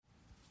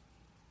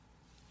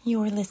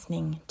You're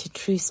listening to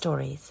True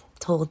Stories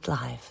Told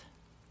Live.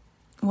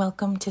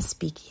 Welcome to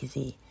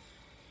Speakeasy,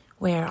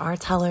 where our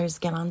tellers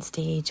get on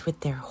stage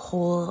with their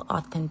whole,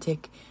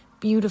 authentic,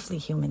 beautifully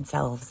human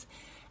selves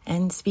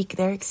and speak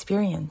their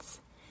experience.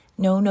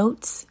 No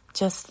notes,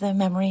 just the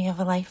memory of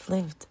a life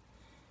lived.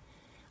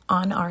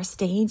 On our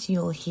stage,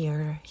 you'll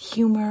hear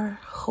humor,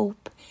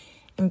 hope,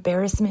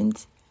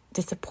 embarrassment,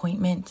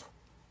 disappointment,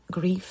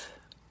 grief,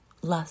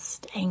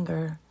 lust,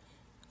 anger,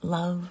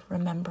 love,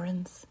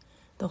 remembrance,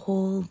 the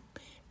whole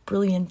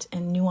brilliant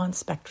and nuanced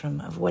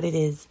spectrum of what it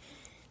is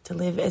to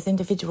live as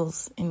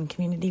individuals in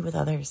community with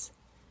others.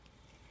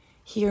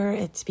 Here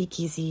at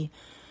Speakeasy,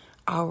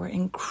 our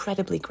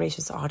incredibly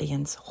gracious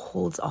audience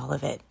holds all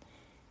of it,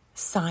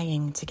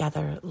 sighing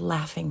together,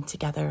 laughing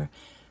together,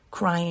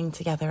 crying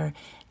together,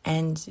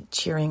 and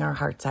cheering our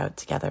hearts out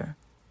together.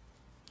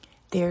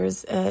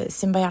 There's a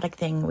symbiotic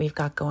thing we've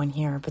got going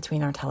here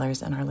between our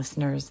tellers and our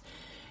listeners,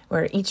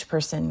 where each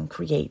person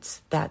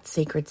creates that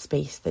sacred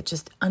space that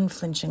just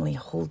unflinchingly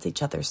holds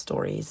each other's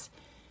stories,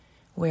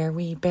 where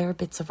we bear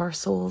bits of our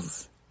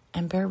souls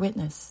and bear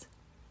witness.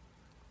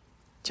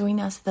 Join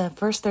us the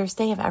first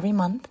Thursday of every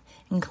month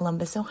in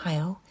Columbus,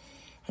 Ohio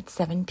at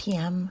 7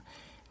 p.m.,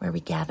 where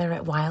we gather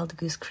at Wild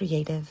Goose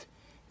Creative,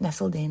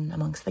 nestled in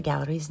amongst the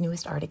gallery's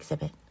newest art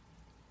exhibit.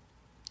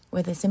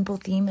 With a simple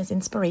theme as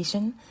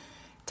inspiration,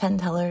 10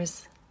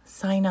 tellers,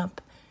 sign up,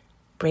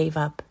 brave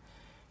up,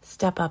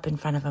 step up in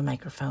front of a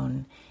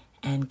microphone,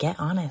 and get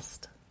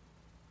honest.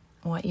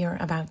 What you're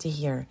about to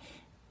hear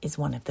is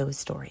one of those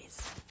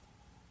stories.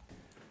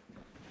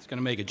 I was going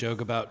to make a joke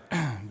about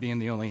being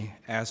the only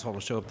asshole to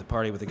show up at the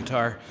party with a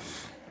guitar,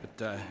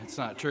 but it's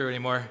not true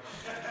anymore.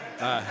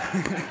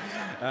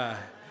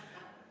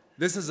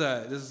 This is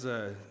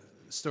a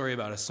story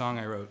about a song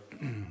I wrote.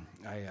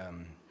 I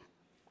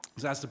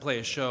was asked to play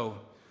a show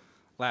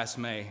last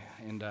May,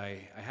 and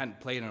I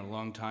hadn't played in a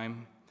long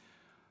time.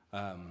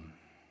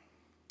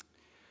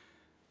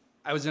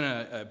 I was in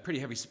a pretty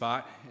heavy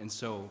spot, and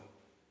so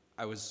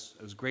I was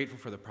grateful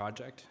for the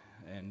project,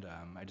 and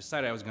I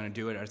decided I was going to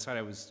do it. I decided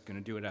I was going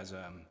to do it as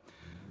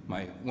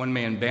my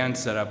one-man band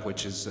setup,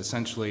 which is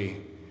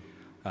essentially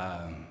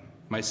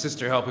my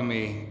sister helping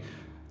me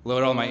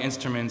load all my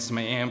instruments,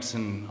 my amps,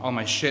 and all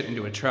my shit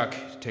into a truck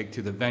to take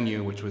to the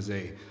venue, which was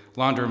a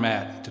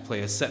laundromat, to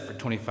play a set for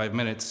 25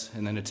 minutes,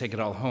 and then to take it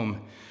all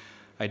home.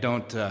 I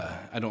don't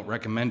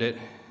recommend it.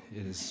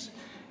 It is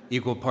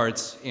equal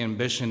parts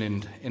ambition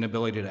and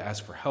inability to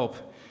ask for help.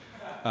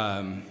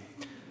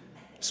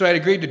 So I had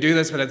agreed to do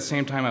this, but at the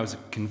same time I was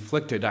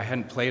conflicted. I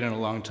hadn't played in a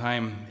long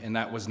time, and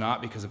that was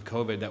not because of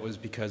COVID. That was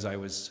because I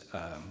was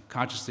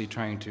consciously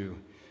trying to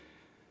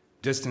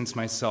distance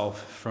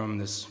myself from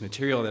this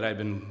material that I'd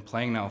been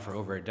playing now for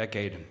over a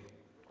decade.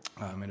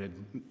 It had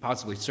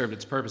possibly served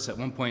its purpose at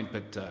one point,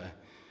 but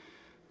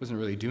wasn't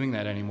really doing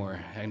that anymore.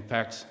 In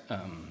fact,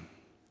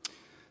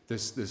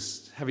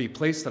 this heavy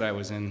place that I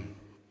was in,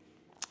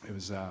 it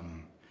was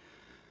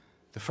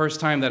the first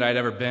time that I'd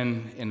ever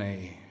been in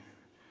a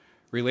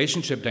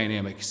relationship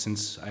dynamic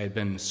since I had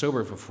been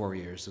sober for 4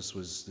 years. This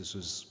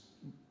was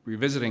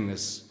revisiting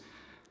this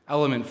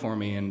element for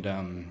me, and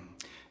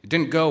it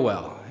didn't go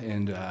well.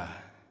 And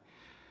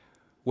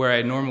where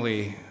I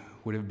normally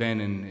would have been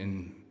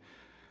in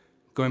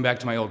going back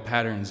to my old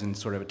patterns in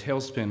sort of a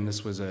tailspin,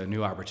 this was a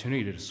new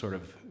opportunity to sort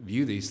of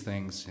view these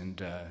things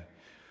and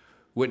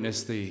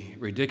witness the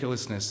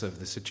ridiculousness of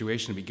the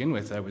situation to begin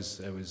with. I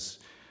was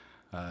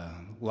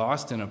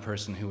lost in a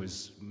person who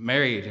was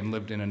married and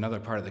lived in another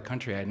part of the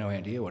country. I had no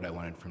idea what I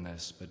wanted from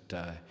this,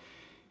 but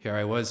here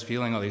I was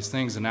feeling all these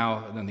things, and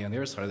now on the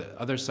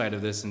other side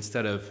of this,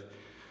 instead of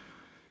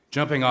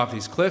jumping off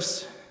these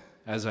cliffs,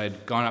 as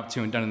I'd gone up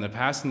to and done in the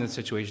past in this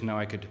situation, now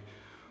I could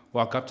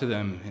walk up to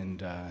them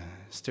and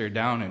stare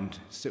down and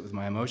sit with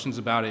my emotions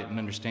about it and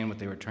understand what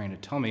they were trying to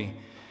tell me.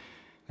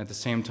 At the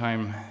same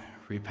time,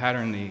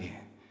 repattern the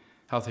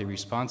healthy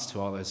response to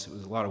all this. It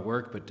was a lot of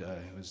work, but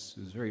it was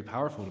very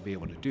powerful to be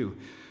able to do.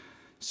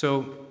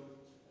 So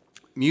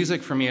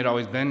music for me had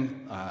always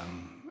been,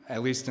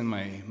 at least in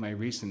my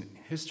recent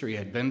history,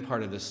 had been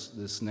part of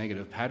this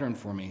negative pattern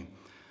for me.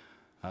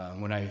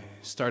 When I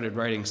started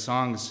writing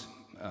songs,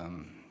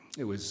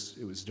 it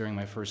was during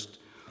my first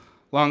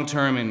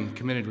long-term and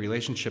committed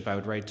relationship. I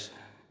would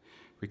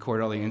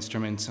record all the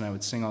instruments, and I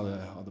would sing all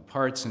the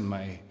parts, and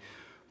my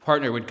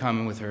partner would come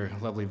in with her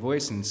lovely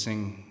voice and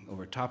sing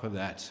over top of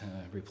that,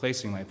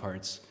 replacing my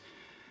parts.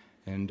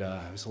 And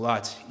it was a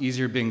lot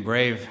easier being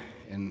brave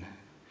in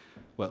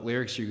what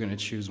lyrics you're going to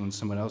choose when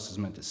someone else is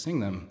meant to sing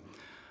them.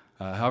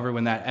 However,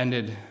 when that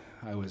ended,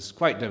 I was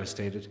quite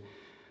devastated.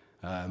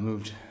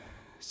 Moved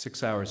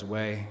 6 hours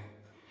away,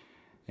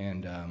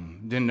 and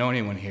didn't know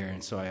anyone here,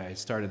 and so I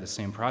started the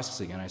same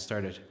process again. I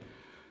started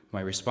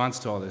my response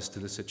to all this, to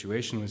the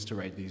situation, was to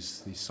write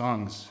these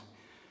songs,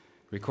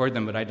 record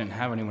them, but I didn't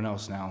have anyone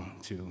else now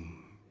to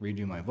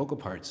redo my vocal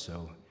parts,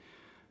 so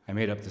I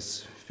made up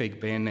this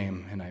fake band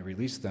name and I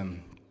released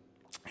them,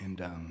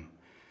 and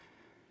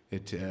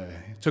it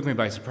took me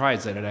by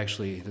surprise that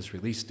this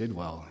release did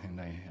well,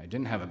 and I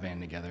didn't have a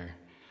band together.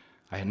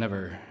 I had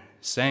never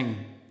sang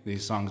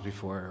these songs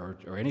before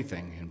or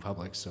anything in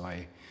public, so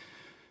I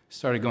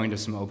started going to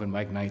some open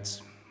mic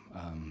nights.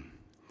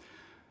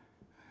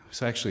 It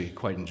was actually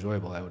quite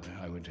enjoyable.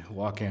 I would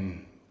walk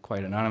in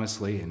quite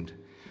anonymously and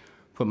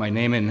put my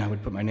name in. I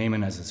would put my name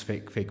in as this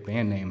fake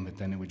band name, but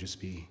then it would just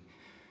be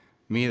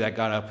me that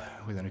got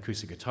up with an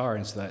acoustic guitar,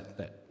 and so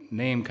that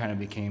name kind of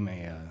became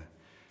a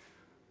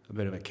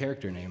bit of a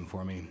character name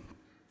for me.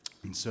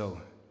 And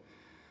so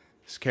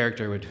this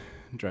character would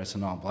dress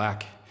in all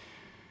black.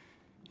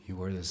 He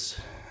wore this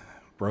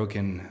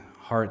broken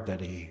heart that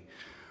he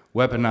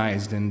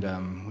weaponized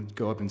and would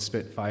go up and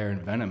spit fire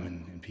and venom,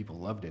 and people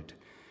loved it.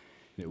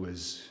 It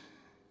was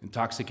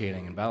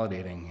intoxicating and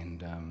validating,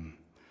 and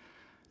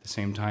at the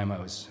same time I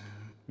was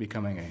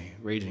becoming a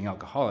raging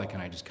alcoholic,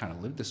 and I just kind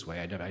of lived this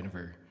way. I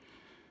never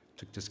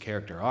took this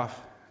character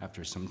off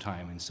after some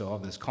time, and so all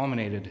this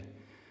culminated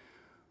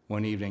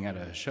one evening at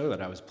a show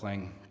that I was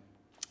playing.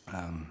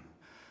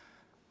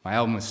 My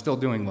album was still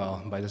doing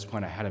well. By this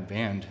point I had a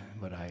band,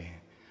 but I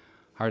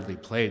hardly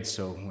played,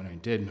 so when I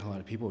did, a lot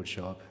of people would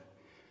show up.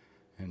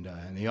 And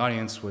in the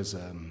audience was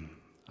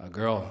a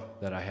girl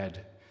that I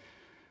had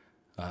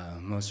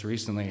most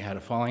recently had a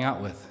falling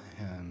out with.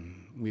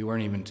 We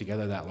weren't even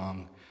together that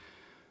long,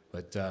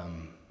 but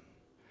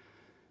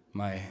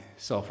my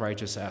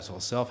self-righteous asshole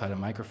self had a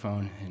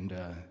microphone, and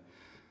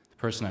the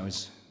person I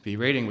was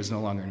berating was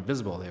no longer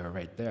invisible. They were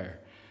right there.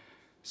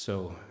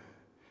 So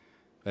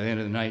by the end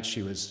of the night,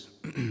 she was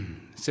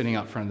sitting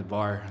out front of the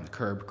bar on the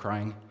curb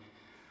crying.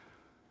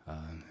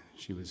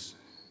 She was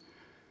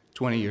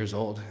 20 years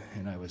old,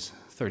 and I was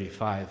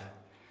 35.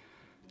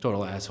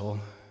 Total asshole.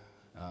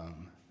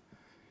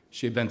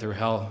 She had been through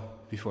hell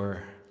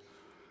before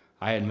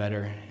I had met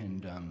her,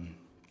 and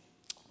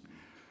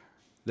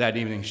that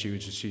evening she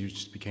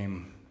just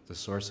became the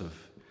source of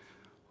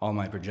all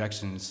my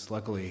projections.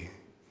 Luckily,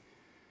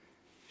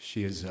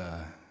 she is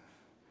a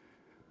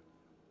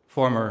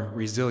former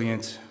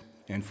resilient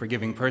and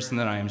forgiving person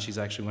that I am. She's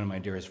actually one of my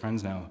dearest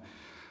friends now.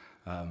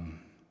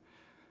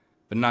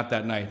 But not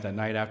that night. That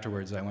night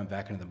afterwards, I went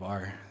back into the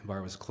bar. The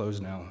bar was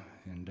closed now,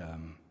 and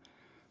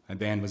my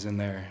band was in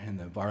there, and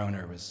the bar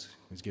owner was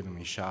giving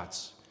me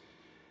shots.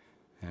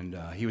 And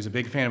he was a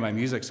big fan of my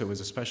music, so it was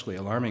especially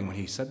alarming when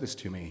he said this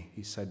to me.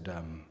 He said,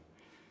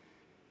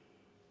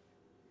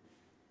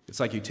 it's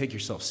like you take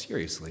yourself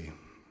seriously.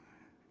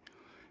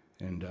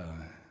 And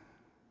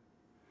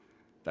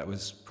that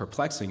was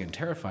perplexing and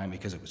terrifying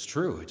because it was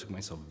true. I took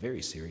myself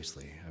very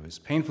seriously. I was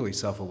painfully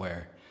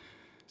self-aware.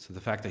 So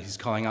the fact that he's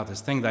calling out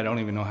this thing that I don't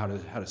even know how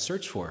to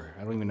search for,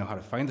 I don't even know how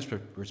to find this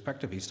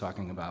perspective he's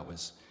talking about,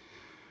 was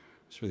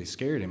really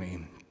scary to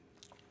me.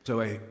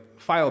 So I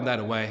filed that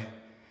away,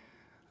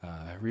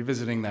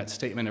 revisiting that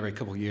statement every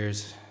couple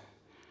years,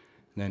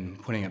 and then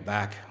putting it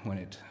back when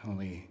it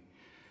only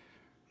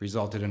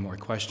resulted in more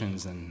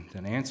questions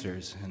than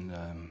answers. And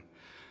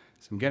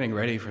so I'm getting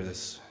ready for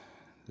this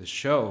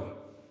show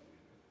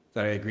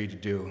that I agreed to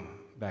do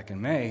back in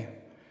May.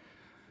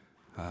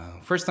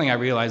 First thing I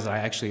realized that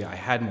I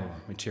had more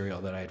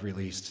material that I had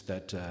released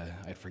that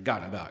I'd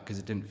forgotten about because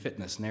it didn't fit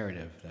in this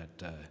narrative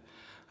that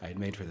I had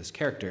made for this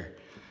character.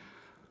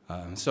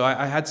 So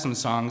I had some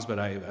songs, but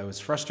I was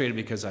frustrated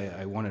because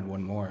I wanted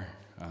one more.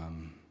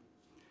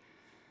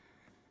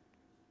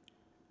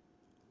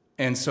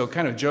 And so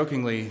kind of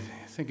jokingly,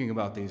 thinking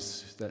about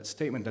that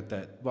statement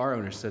that bar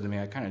owner said to me,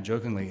 I kind of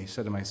jokingly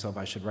said to myself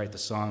I should write the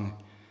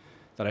song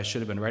that I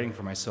should have been writing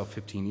for myself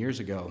 15 years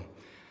ago.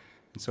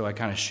 And so I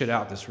kind of shit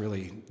out this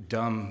really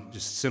dumb,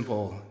 just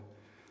simple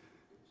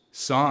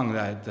song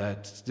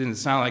that didn't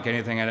sound like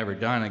anything I'd ever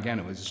done. Again,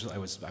 it was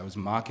just, I was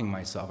mocking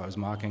myself. I was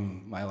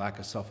mocking my lack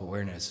of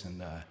self-awareness,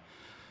 and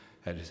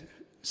had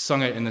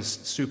sung it in this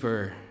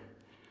super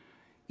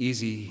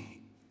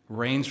easy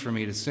range for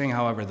me to sing.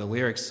 However, the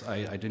lyrics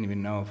I didn't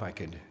even know if I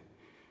could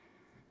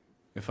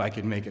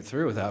make it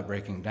through without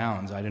breaking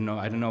down. So I didn't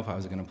know if I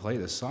was going to play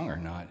this song or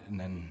not. And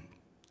then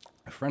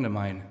a friend of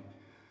mine,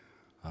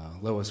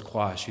 Lois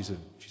Qua, she's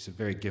a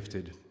very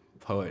gifted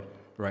poet,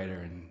 writer,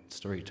 and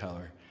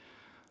storyteller.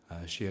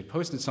 She had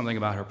posted something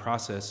about her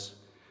process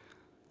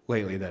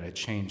lately that had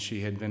changed. She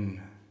had been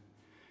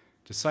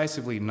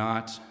decisively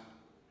not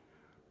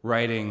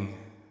writing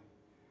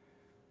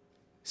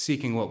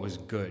seeking what was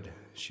good.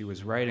 She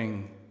was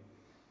writing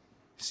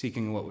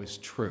seeking what was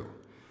true.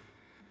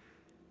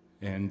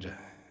 And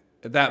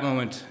at that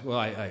moment, well,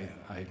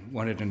 I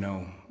wanted to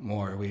know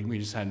more. We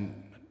just hadn't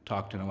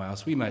talked in a while,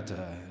 so we met at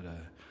a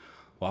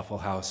Waffle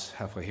House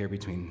halfway here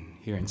between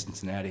here and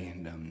Cincinnati,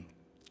 and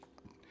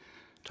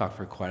talked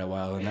for quite a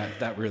while, and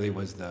that really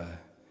was the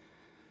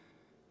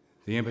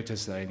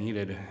impetus that I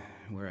needed,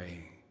 where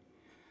I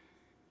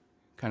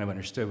kind of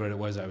understood what it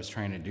was I was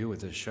trying to do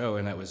with this show.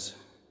 And that was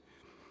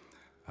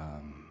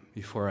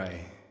before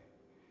I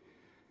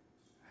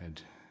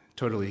had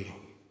totally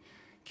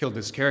killed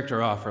this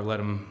character off or let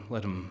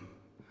him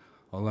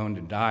alone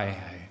to die.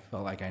 I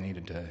felt like I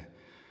needed to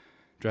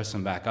dress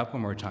him back up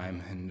one more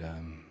time and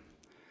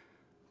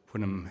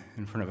put him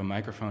in front of a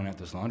microphone at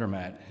this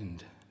laundromat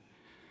and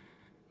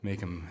make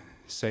him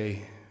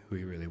say who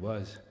he really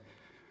was.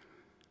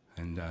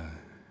 And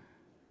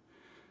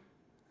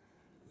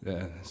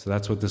so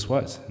that's what this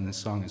was. And this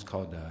song is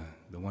called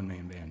The One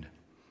Man Band.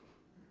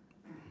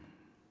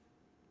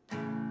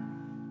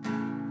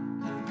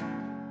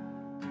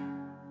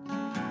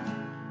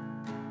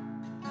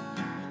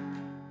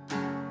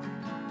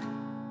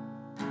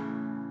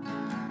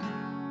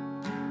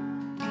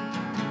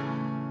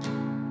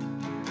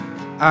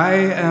 I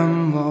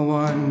am a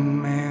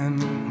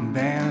one-man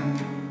band.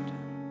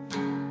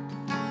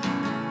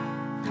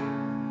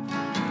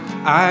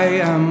 I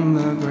am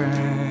the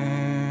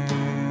grand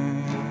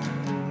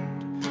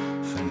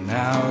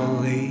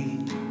finale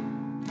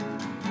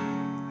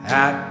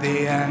at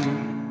the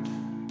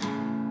end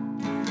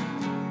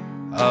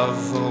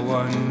of a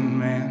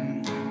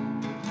one-man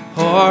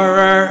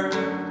horror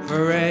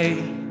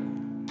parade.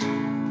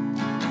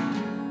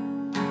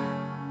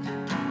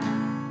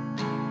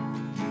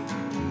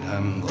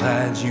 I'm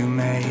glad you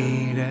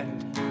made it.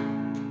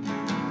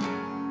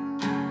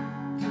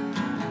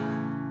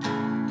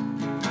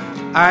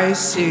 I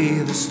see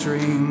the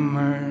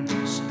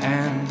streamers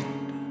and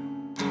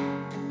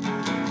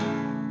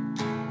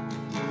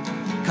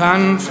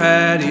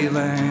confetti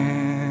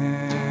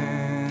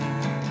land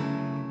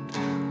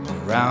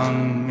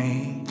around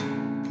me.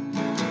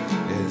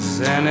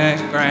 Isn't it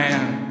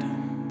grand?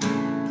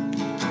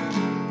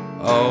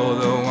 Oh,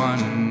 the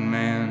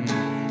one-man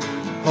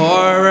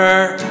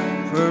horror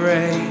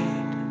parade.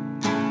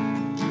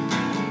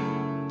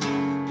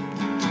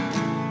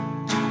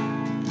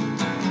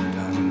 And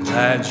I'm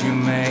glad you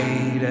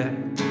made it.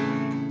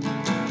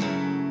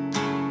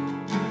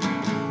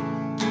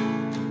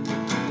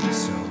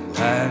 So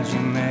glad you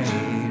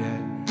made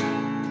it.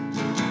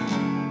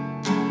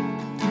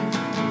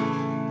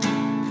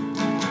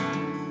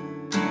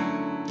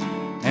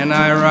 And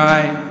I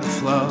ride the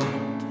float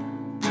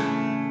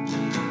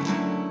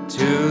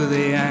to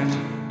the end,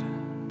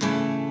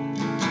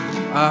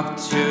 up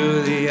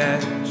to the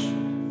edge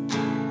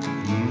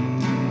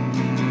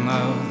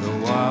of the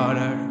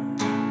water.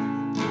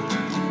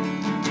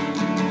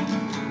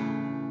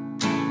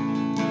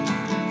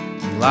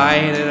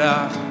 Light it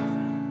up,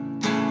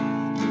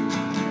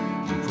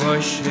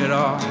 push it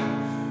off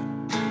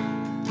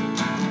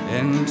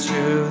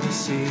into the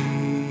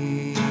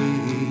sea.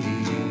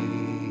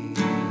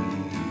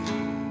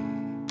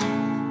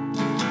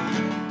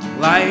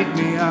 Light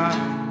me up,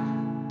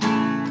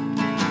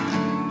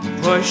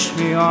 push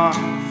me off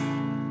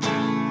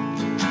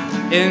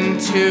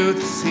into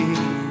the sea.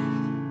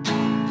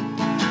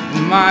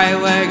 And my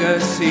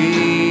legacy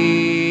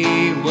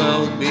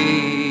will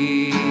be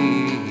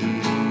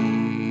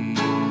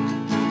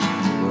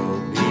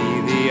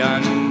the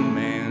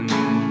unmanned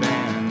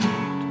band.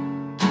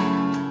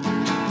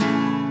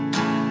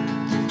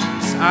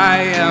 'Cause I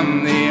am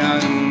the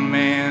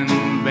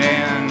unmanned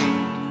band,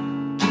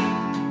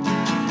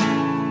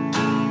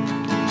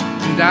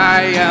 and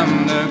I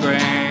am the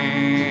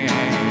grand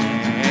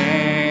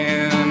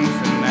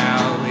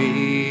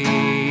finale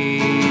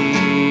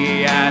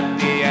at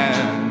the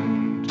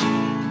end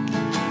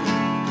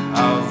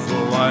of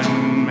the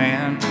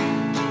one-man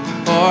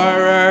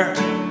horror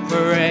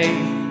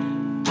parade.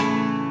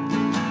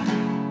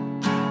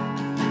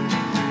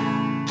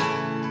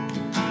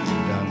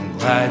 And I'm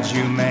glad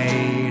you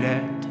made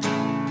it.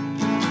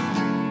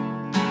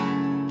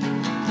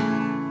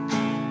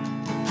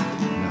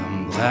 And I'm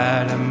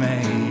glad I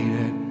made it.